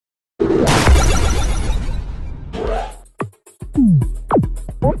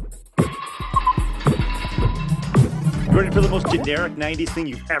generic 90s thing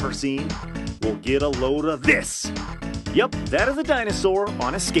you've ever seen? Well, get a load of this. Yep, that is a dinosaur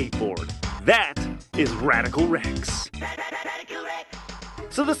on a skateboard. That is Radical Rex.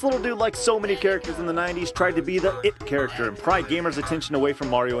 So this little dude, like so many characters in the 90s, tried to be the it character and pry gamers' attention away from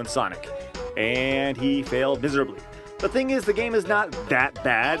Mario and Sonic. And he failed miserably. The thing is, the game is not that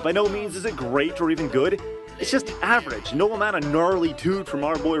bad. By no means is it great or even good. It's just average. No amount of gnarly dude from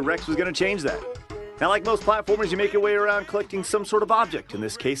our boy Rex was going to change that. Now, like most platformers, you make your way around collecting some sort of object, in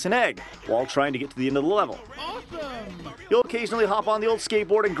this case an egg, while trying to get to the end of the level. Awesome. You'll occasionally hop on the old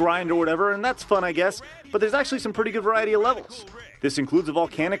skateboard and grind or whatever, and that's fun, I guess, but there's actually some pretty good variety of levels. This includes a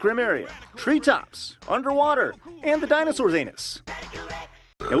volcanic rim area, treetops, underwater, and the dinosaur's anus.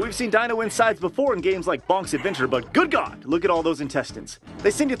 Now, we've seen dino insides before in games like Bonk's Adventure, but good God, look at all those intestines.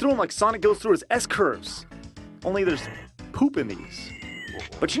 They send you through them like Sonic goes through his S-curves. Only there's poop in these.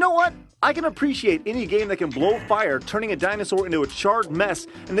 But you know what? I can appreciate any game that can blow fire, turning a dinosaur into a charred mess,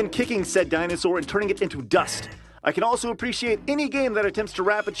 and then kicking said dinosaur and turning it into dust. I can also appreciate any game that attempts to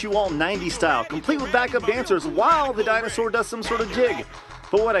rap at you all 90s style, complete with backup dancers while the dinosaur does some sort of jig.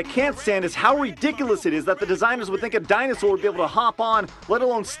 But what I can't stand is how ridiculous it is that the designers would think a dinosaur would be able to hop on, let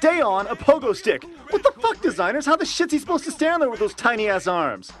alone stay on, a pogo stick. What the fuck, designers? How the shit's he supposed to stand there with those tiny ass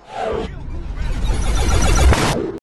arms?